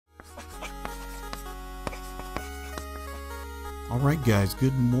Alright guys,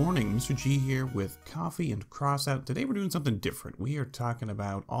 good morning. Mr. G here with Coffee and Crossout. Today we're doing something different. We are talking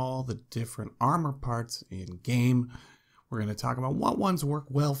about all the different armor parts in game. We're going to talk about what ones work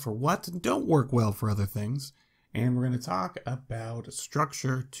well for what and don't work well for other things. And we're going to talk about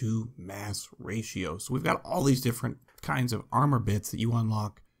structure to mass ratio. So we've got all these different kinds of armor bits that you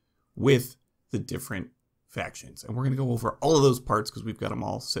unlock with the different factions. And we're going to go over all of those parts because we've got them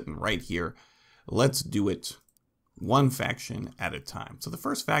all sitting right here. Let's do it one faction at a time. So the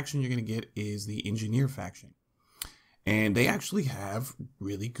first faction you're going to get is the engineer faction. And they actually have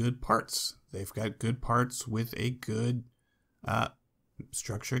really good parts. They've got good parts with a good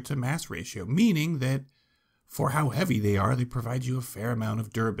structure to mass ratio, meaning that for how heavy they are, they provide you a fair amount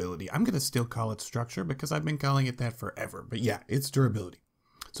of durability. I'm going to still call it structure because I've been calling it that forever. But yeah, it's durability.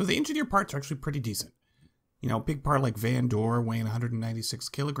 So the engineer parts are actually pretty decent. You know, a big part like Van Door weighing 196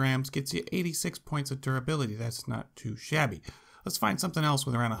 kilograms gets you 86 points of durability. That's not too shabby. Let's find something else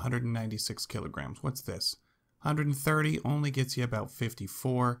with around 196 kilograms. What's this? 130 only gets you about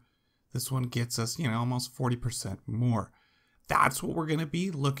 54. This one gets us, you know, almost 40% more. That's what we're going to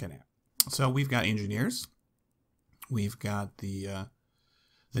be looking at. So we've got engineers. We've got the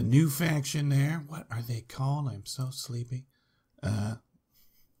new faction there. What are they called? I'm so sleepy.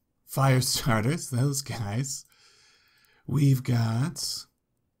 Fire starters, those guys. We've got,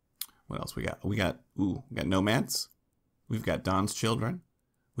 what else we got? We got Nomads. We've got Dawn's Children.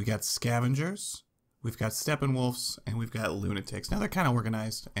 We got Scavengers. We've got Steppenwolfs, and we've got Lunatics. Now they're kind of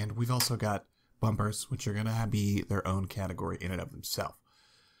organized, and we've also got Bumpers, which are going to be their own category in and of themselves.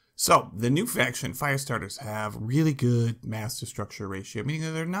 So the new faction, Fire starters, have really good mass to structure ratio, meaning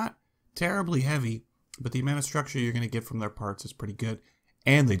that they're not terribly heavy, but the amount of structure you're going to get from their parts is pretty good.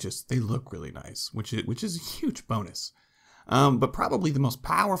 And they look really nice, which is a huge bonus. But probably the most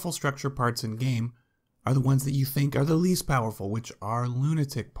powerful structure parts in game are the ones that you think are the least powerful, which are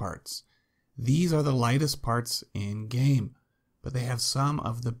lunatic parts. These are the lightest parts in game, but they have some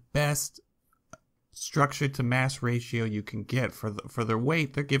of the best structure to mass ratio you can get for their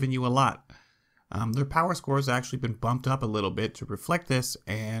weight. They're giving you a lot. Their power score has actually been bumped up a little bit to reflect this,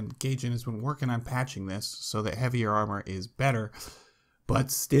 and Gaijin has been working on patching this so that heavier armor is better. But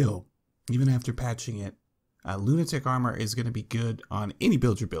still, even after patching it, lunatic armor is going to be good on any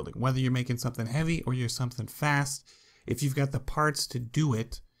build you're building. Whether you're making something heavy or you're something fast, if you've got the parts to do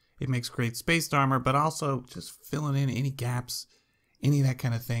it, it makes great spaced armor, but also just filling in any gaps, any of that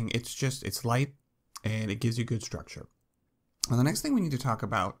kind of thing. It's light and it gives you good structure. Now, the next thing we need to talk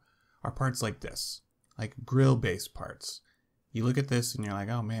about are parts like this, like grill-based parts. You look at this and you're like,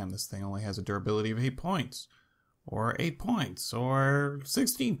 oh man, this thing only has a durability of 8 points. Or 8 points, or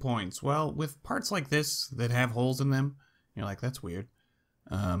 16 points. Well, with parts like this that have holes in them, you're like, that's weird.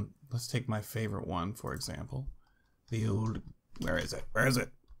 Let's take my favorite one, for example. The old, where is it? Where is it?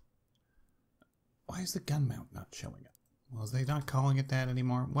 Why is the gun mount not showing up? Well, is they not calling it that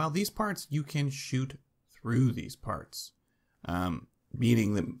anymore? Well, these parts, you can shoot through these parts.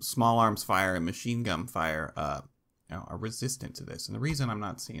 Meaning that small arms fire and machine gun fire are resistant to this. And the reason I'm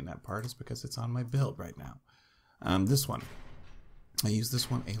not seeing that part is because it's on my build right now. This one, I use this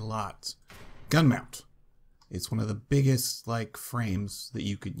one a lot. Gun mount. It's one of the biggest frames that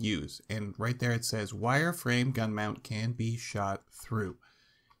you could use. And right there it says wireframe gun mount can be shot through.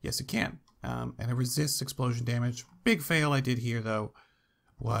 Yes, it can. And it resists explosion damage. Big fail I did here though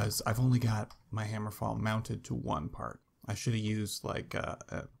was I've only got my hammerfall mounted to one part. I should have used like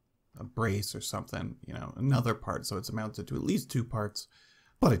a brace or something, you know, another part so it's mounted to at least 2 parts,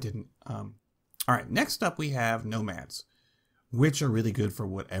 but I didn't. All right, next up we have Nomads, which are really good for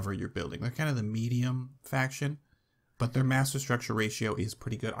whatever you're building. They're kind of the medium faction, but their master structure ratio is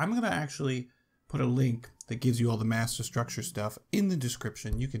pretty good. I'm going to actually put a link that gives you all the master structure stuff in the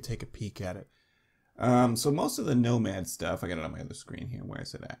description. You can take a peek at it. So most of the Nomad stuff, I got it on my other screen here. Where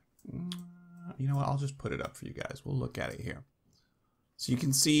is it at? You know what? I'll just put it up for you guys. We'll look at it here. So you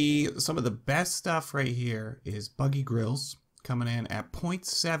can see some of the best stuff right here is buggy grills coming in at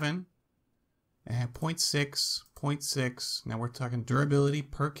 0.7. And 0.6, 0.6. Now we're talking durability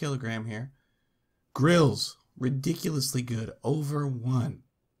per kilogram here. Grills, ridiculously good, over 1.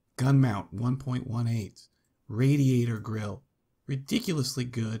 Gun mount, 1.18. Radiator grill, ridiculously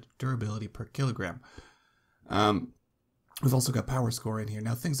good durability per kilogram. We've also got power score in here.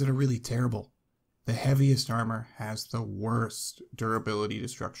 Now things that are really terrible. The heaviest armor has the worst durability to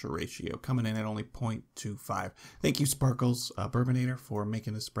structure ratio, coming in at only 0.25. Thank you, Sparkles the Burninator, for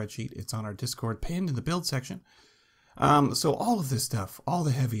making the spreadsheet. It's on our Discord, pinned in the build section. So all of this stuff, all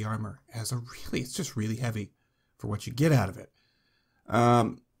the heavy armor, it's just really heavy for what you get out of it.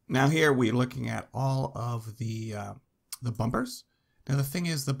 Now here we're looking at all of the the bumpers. Now the thing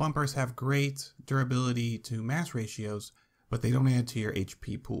is, the bumpers have great durability to mass ratios, but they don't add to your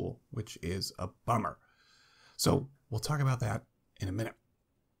HP pool, which is a bummer. So we'll talk about that in a minute.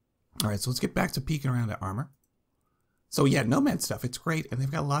 All right, so let's get back to peeking around at armor. So yeah, Nomad stuff, it's great, and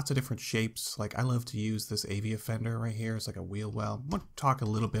they've got lots of different shapes. Like, I love to use this AV Offender right here. It's like a wheel well. We'll talk a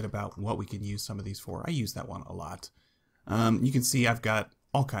little bit about what we can use some of these for. I use that one a lot. You can see I've got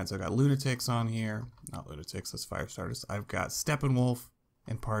all kinds. I've got Lunatics on here. Not Lunatics, that's fire starters. I've got Steppenwolf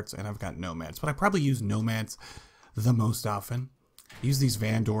in parts, and I've got Nomads. But I probably use Nomads the most often. Use these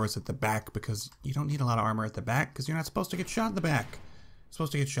van doors at the back because you don't need a lot of armor at the back because you're not supposed to get shot in the back. You're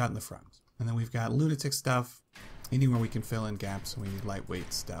supposed to get shot in the front. And then we've got Lunatic stuff. Anywhere we can fill in gaps, and we need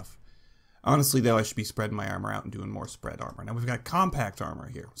lightweight stuff. Honestly, though, I should be spreading my armor out and doing more spread armor. Now, we've got compact armor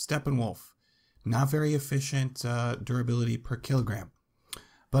here. Steppenwolf. Not very efficient durability per kilogram,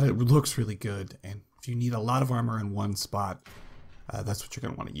 but it looks really good. And if you need a lot of armor in one spot, that's what you're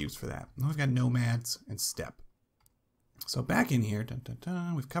going to want to use for that. And we've got Nomads and Step. So back in here, dun, dun,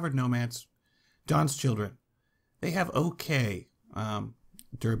 dun, we've covered Nomads. Dawn's Children. They have okay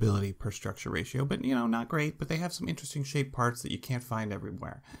durability per structure ratio, but you know, not great, but they have some interesting shaped parts that you can't find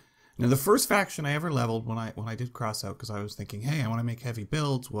everywhere. Now the first faction I ever leveled when I did Crossout, because I was thinking, hey, I want to make heavy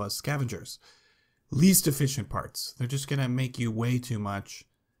builds, was Scavengers. Least efficient parts. They're just going to make you way too much,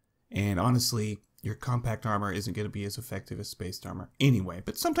 and honestly, your compact armor isn't going to be as effective as spaced armor anyway,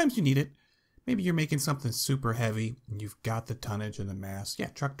 but sometimes you need it. Maybe you're making something super heavy, and you've got the tonnage and the mass. Yeah,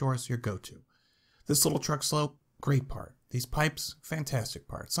 truck doors, your go-to. This little truck slope, great part. These pipes, fantastic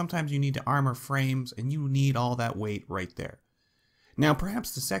part. Sometimes you need to armor frames, and you need all that weight right there. Now,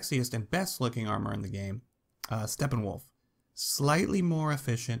 perhaps the sexiest and best looking armor in the game, Steppenwolf. Slightly more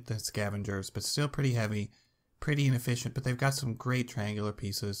efficient than Scavengers, but still pretty heavy, pretty inefficient, but they've got some great triangular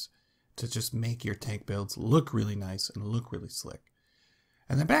pieces to just make your tank builds look really nice and look really slick.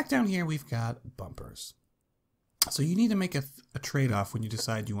 And then back down here, we've got bumpers. So you need to make a trade-off when you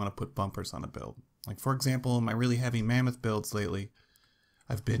decide you want to put bumpers on a build. Like, for example, in my really heavy mammoth builds lately,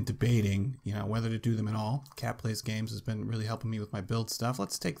 I've been debating, you know, whether to do them at all. Cat Plays Games has been really helping me with my build stuff.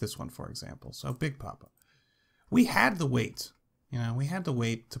 Let's take this one, for example. So, Big Papa. We had the weight, you know, we had the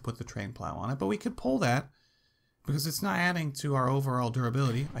weight to put the train plow on it, but we could pull that because it's not adding to our overall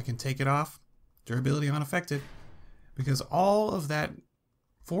durability. I can take it off, durability unaffected, because all of that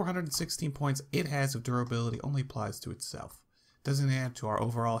 416 points it has of durability only applies to itself. Doesn't add to our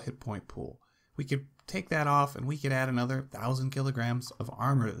overall hit point pool. We could take that off and we could add another 1,000 kilograms of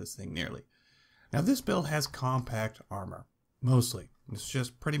armor to this thing nearly. Now this build has compact armor, mostly. It's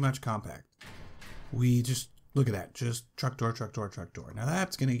just pretty much compact. We just, look at that, just truck door, truck door, truck door. Now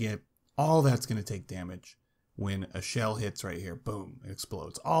that's going to get, all that's going to take damage when a shell hits right here. Boom, it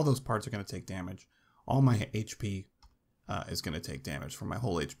explodes. All those parts are going to take damage. All my HP is going to take damage from my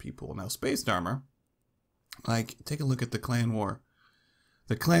whole HP pool. Now spaced armor, like take a look at the Clan War.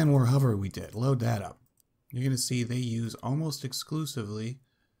 The Clan War hover we did, load that up. You're going to see they use almost exclusively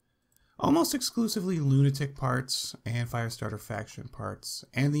Lunatic parts and Firestarter faction parts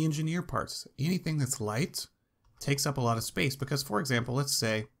and the Engineer parts. Anything that's light takes up a lot of space because, for example, let's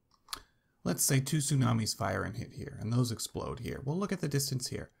say 2 tsunamis fire and hit here and those explode here. Well, look at the distance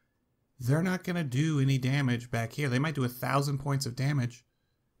here. They're not going to do any damage back here. They might do 1,000 points of damage,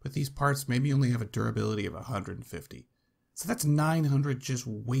 but these parts maybe only have a durability of 150. So that's 900 just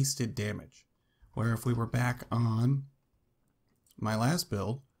wasted damage. Where if we were back on my last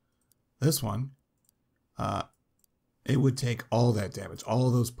build, this one, it would take all that damage. All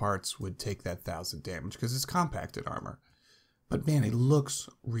of those parts would take that 1,000 damage because it's compacted armor. But man, it looks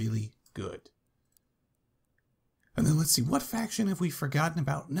really good. And then let's see, what faction have we forgotten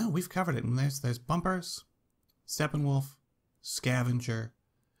about? No, we've covered it. And there's Bumpers, Steppenwolf, Scavenger,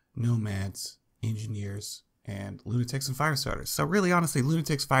 Nomads, Engineers, and Lunatics and Firestarters. So really, honestly,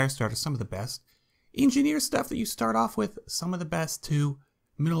 Lunatics, Firestarters, some of the best. Engineer stuff that you start off with, some of the best too.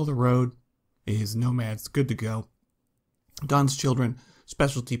 Middle of the road is Nomads, good to go. Dawn's Children,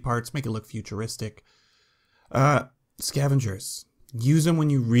 specialty parts, make it look futuristic. Scavengers, use them when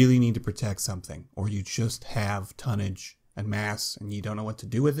you really need to protect something, or you just have tonnage and mass and you don't know what to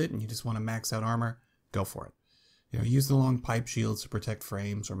do with it and you just want to max out armor, go for it. You know, use the long pipe shields to protect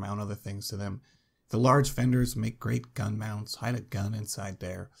frames or mount other things to them. The large fenders make great gun mounts, hide a gun inside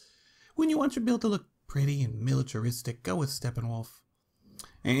there. When you want your build to look pretty and militaristic, go with Steppenwolf.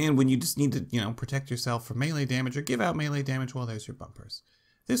 And when you just need to, you know, protect yourself from melee damage or give out melee damage, well, there's your Bumpers.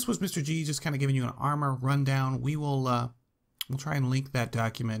 This was Mr. G, just kind of giving you an armor rundown. We'll try and link that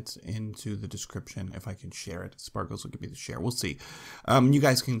document into the description if I can share it. Sparkles will give me the share. We'll see. You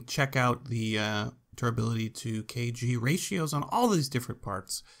guys can check out the durability to kg ratios on all these different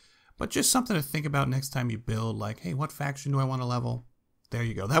parts. But just something to think about next time you build, like, hey, what faction do I want to level? There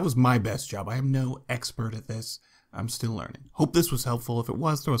you go. That was my best job. I am no expert at this. I'm still learning. Hope this was helpful. If it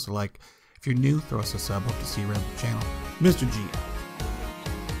was, throw us a like. If you're new, throw us a sub. Hope to see you around the channel. Mr. G.